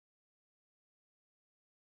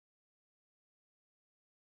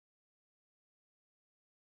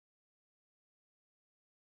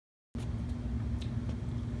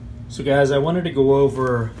So guys, I wanted to go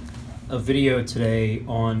over a video today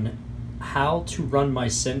on how to run my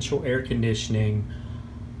central air conditioning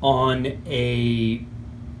on a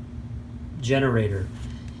generator.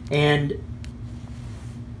 And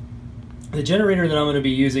the generator that I'm going to be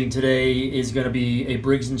using today is going to be a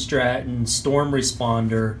Briggs & Stratton storm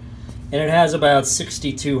responder, and it has about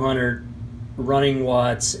 6,200 running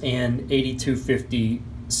watts and 8,250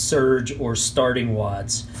 surge or starting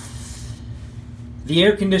watts. The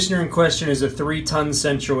air conditioner in question is a 3-ton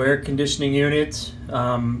central air conditioning unit.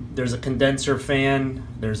 There's a condenser fan,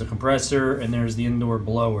 there's a compressor, and there's the indoor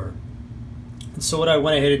blower. And so what I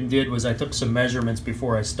went ahead and did was I took some measurements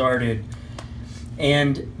before I started.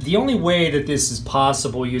 And the only way that this is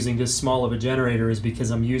possible using this small of a generator is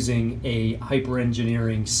because I'm using a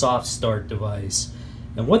hyper-engineering soft start device.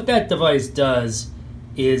 And what that device does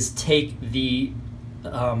is take the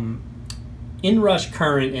inrush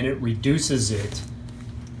current and it reduces it.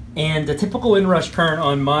 And the typical inrush current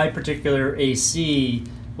on my particular AC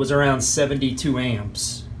was around 72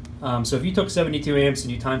 amps. So if you took 72 amps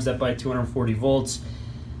and you times that by 240 volts,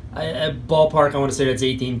 ballpark, I want to say that's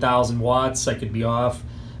 18,000 watts. I could be off.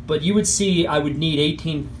 But you would see I would need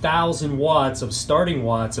 18,000 watts of starting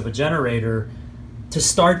watts of a generator to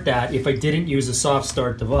start that if I didn't use a soft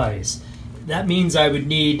start device. That means I would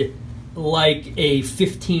need like a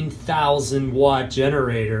 15,000 watt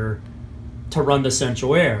generator to run the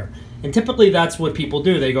central air. And typically that's what people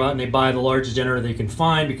do. They go out and they buy the largest generator they can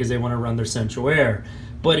find because they want to run their central air.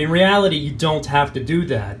 But in reality, you don't have to do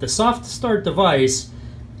that. The soft start device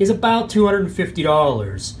is about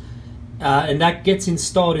 $250. And that gets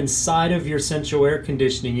installed inside of your central air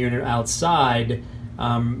conditioning unit outside,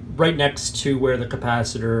 right next to where the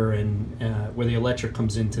capacitor and where the electric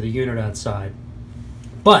comes into the unit outside.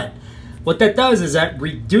 But what that does is that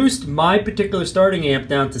reduced my particular starting amp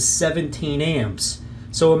down to 17 amps.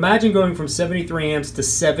 So imagine going from 73 amps to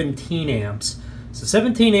 17 amps. So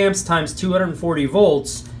 17 amps times 240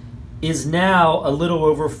 volts is now a little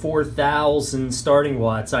over 4,000 starting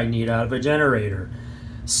watts I need out of a generator.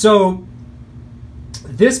 So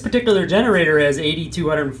this particular generator has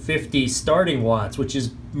 8,250 starting watts, which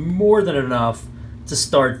is more than enough to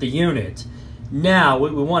start the unit. Now,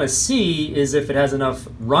 what we want to see is if it has enough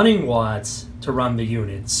running watts to run the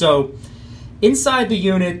unit. So inside the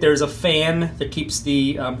unit, there's a fan that keeps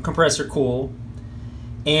the compressor cool,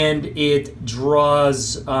 and it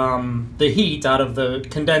draws the heat out of the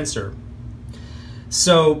condenser.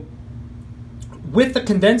 So with the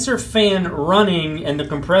condenser fan running and the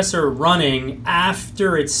compressor running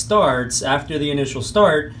after it starts, after the initial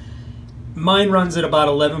start, mine runs at about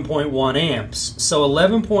 11.1 amps. So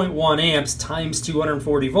 11.1 amps times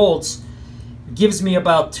 240 volts gives me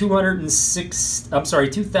about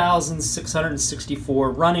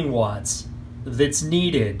 2,664 running watts that's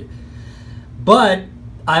needed. But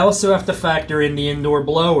I also have to factor in the indoor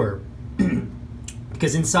blower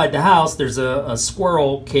because inside the house there's a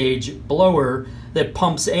squirrel cage blower that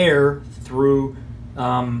pumps air through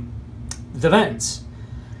the vents.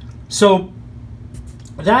 So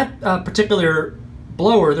that particular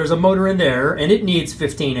blower, there's a motor in there, and it needs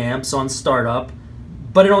 15 amps on startup,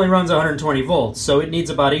 but it only runs 120 volts, so it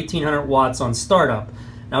needs about 1,800 watts on startup.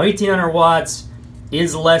 Now 1,800 watts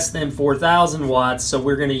is less than 4,000 watts, so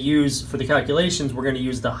we're going to use, for the calculations, we're going to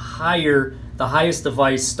use the highest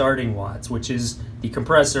device starting watts, which is the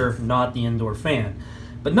compressor, not the indoor fan.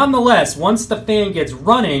 But nonetheless, once the fan gets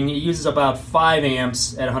running, it uses about 5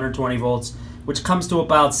 amps at 120 volts, which comes to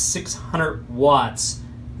about 600 watts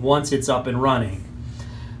once it's up and running.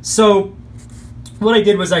 So what I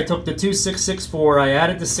did was I took the 2,664, I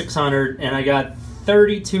added the 600, and I got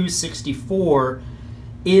 3,264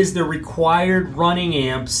 is the required running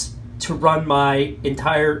amps to run my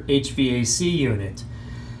entire HVAC unit.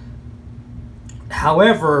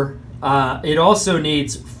 However, it also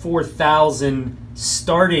needs 4,000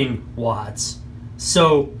 starting watts.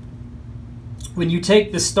 So when you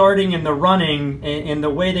take the starting and the running, and the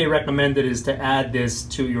way they recommend it is to add this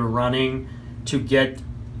to your running to get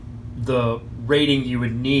the rating you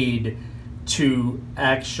would need to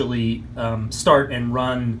actually start and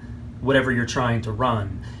run whatever you're trying to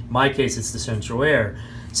run. In my case, it's the central air.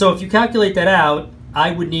 So if you calculate that out,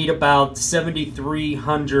 I would need about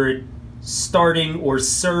 7,300 starting or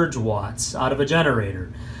surge watts out of a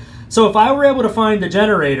generator. So if I were able to find the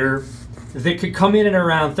generator that could come in at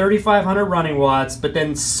around 3,500 running watts, but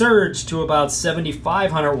then surge to about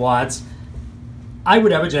 7,500 watts, I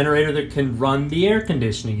would have a generator that can run the air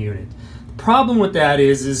conditioning unit. The problem with that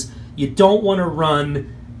is you don't want to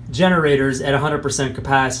run generators at 100%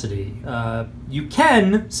 capacity. You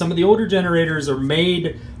can, some of the older generators are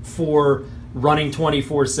made for running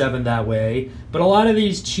 24/7 that way. But a lot of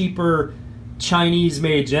these cheaper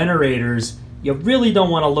Chinese-made generators, you really don't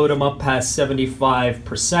want to load them up past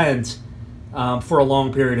 75% for a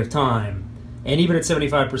long period of time. And even at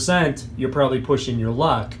 75%, you're probably pushing your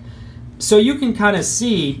luck. So you can kind of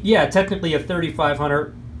see, yeah, technically a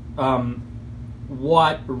 3,500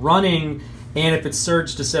 watt running, and if it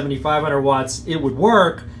surged to 7,500 watts, it would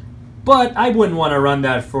work, but I wouldn't want to run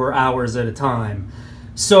that for hours at a time.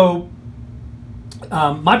 So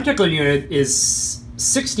my particular unit is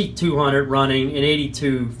 6,200 running and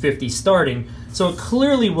 8,250 starting, so it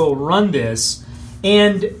clearly will run this.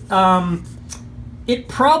 And it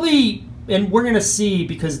probably, and we're going to see,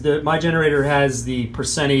 because my generator has the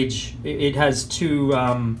percentage, it has two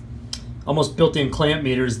almost built-in clamp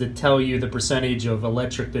meters that tell you the percentage of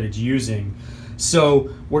electric that it's using.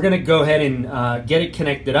 So we're going to go ahead and get it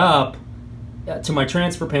connected up to my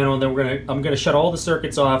transfer panel, and then I'm going to shut all the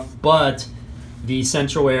circuits off but the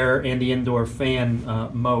central air and the indoor fan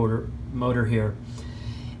motor here.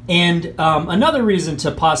 And another reason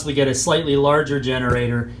to possibly get a slightly larger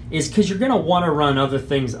generator is because you're going to want to run other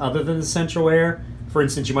things other than the central air. For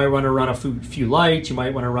instance, you might want to run a few lights, you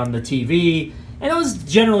might want to run the TV, and those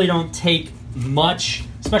generally don't take much,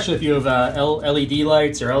 especially if you have LED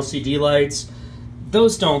lights or LCD lights.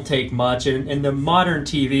 Those don't take much, and the modern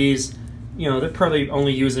TVs, you know, they're probably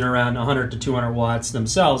only using around 100 to 200 watts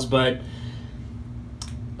themselves, but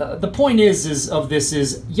the point is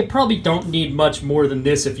you probably don't need much more than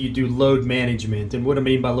this if you do load management. And what I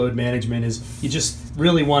mean by load management is you just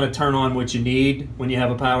really want to turn on what you need when you have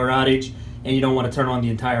a power outage, and you don't want to turn on the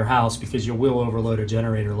entire house because you will overload a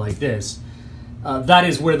generator like this. That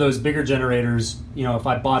is where those bigger generators, you know, if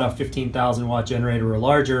I bought a 15,000 watt generator or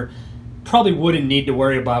larger, probably wouldn't need to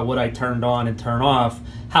worry about what I turned on and turn off.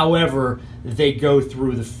 However, they go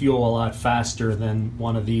through the fuel a lot faster than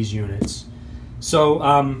one of these units. So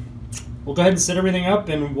we'll go ahead and set everything up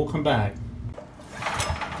and we'll come back.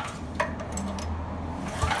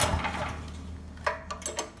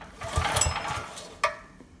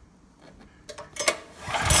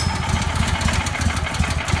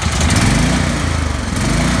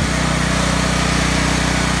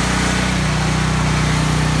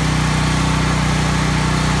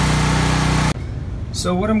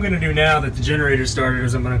 So what I'm going to do now that the generator started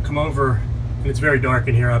is I'm going to come over, and it's very dark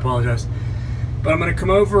in here, I apologize, but I'm going to come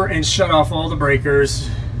over and shut off all the breakers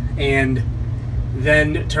and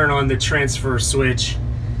then turn on the transfer switch,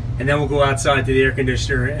 and then we'll go outside to the air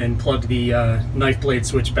conditioner and plug the knife blade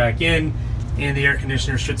switch back in, and the air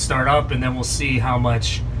conditioner should start up, and then we'll see how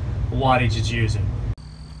much wattage it's using.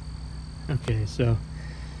 Okay, so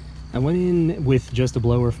I went in with just a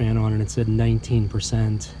blower fan on and it said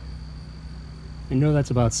 19%. I know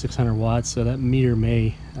that's about 600 watts, so that meter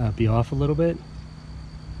may be off a little bit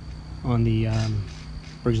on the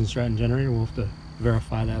Briggs & Stratton generator. We'll have to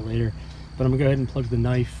verify that later. But I'm going to go ahead and plug the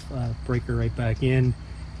knife breaker right back in,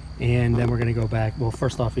 and then we're going to go back. Well,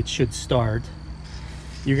 first off, it should start.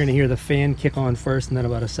 You're going to hear the fan kick on first, and then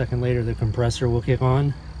about a second later the compressor will kick on.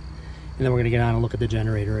 And then we're going to get on and look at the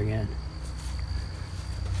generator again.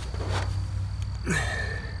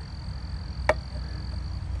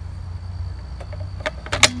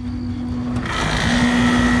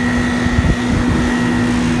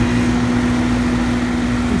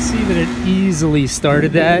 See that it easily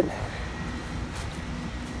started that.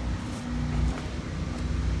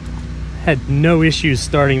 Had no issues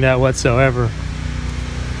starting that whatsoever.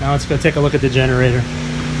 Now let's go take a look at the generator.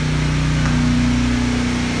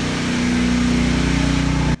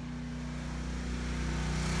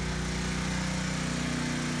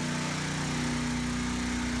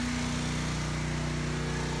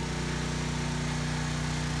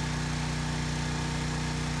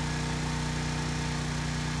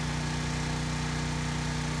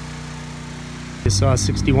 Saw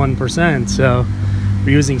 61%, so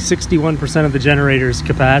we're using 61% of the generator's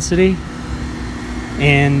capacity,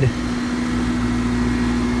 and the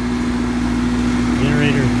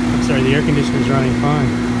air conditioner is running fine.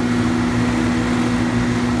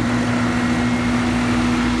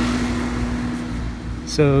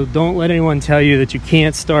 So don't let anyone tell you that you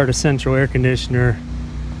can't start a central air conditioner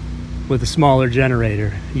with a smaller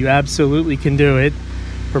generator. You absolutely can do it,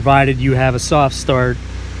 provided you have a soft start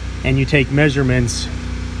and you take measurements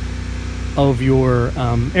of your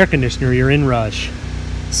air conditioner, your inrush.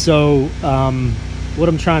 So what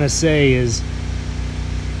I'm trying to say is,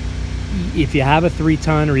 if you have a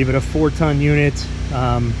 3-ton or even a 4-ton unit,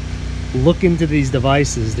 look into these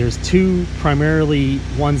devices. There's two primarily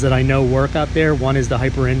ones that I know work out there. One is the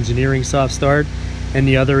Hyper Engineering Soft Start, and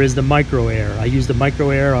the other is the Micro Air. I use the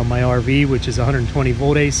Micro Air on my RV, which is 120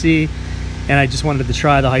 volt AC, and I just wanted to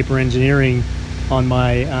try the hyper engineering on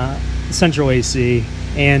my central AC,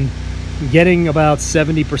 and getting about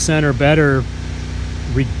 70% or better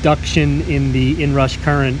reduction in the inrush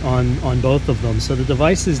current on both of them. So the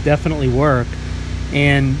devices definitely work,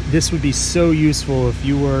 and this would be so useful if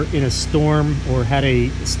you were in a storm or had a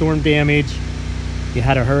storm damage, you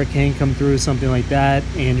had a hurricane come through, something like that,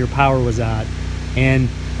 and your power was out. And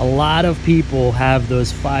a lot of people have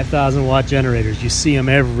those 5,000 watt generators. You see them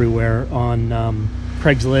everywhere on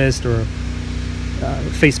Craigslist or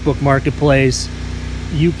Facebook Marketplace.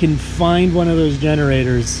 You can find one of those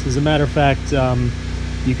generators. As a matter of fact,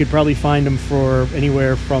 you could probably find them for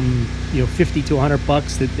anywhere from 50 to 100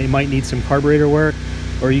 bucks. That they might need some carburetor work,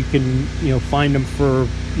 or you can find them for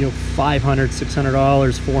 $500,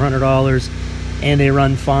 $600, $400, and they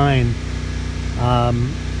run fine.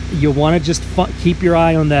 You'll want to just keep your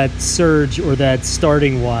eye on that surge or that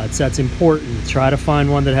starting watts. That's important. Try to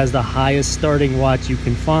find one that has the highest starting watts you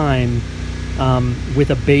can find,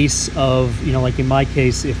 with a base of, like in my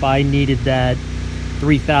case, if I needed that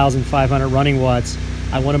 3,500 running watts,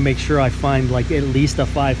 I want to make sure I find like at least a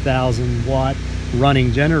 5,000 watt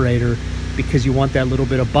running generator, because you want that little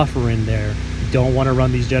bit of buffer in there. You don't want to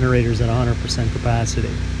run these generators at 100%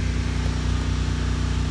 capacity.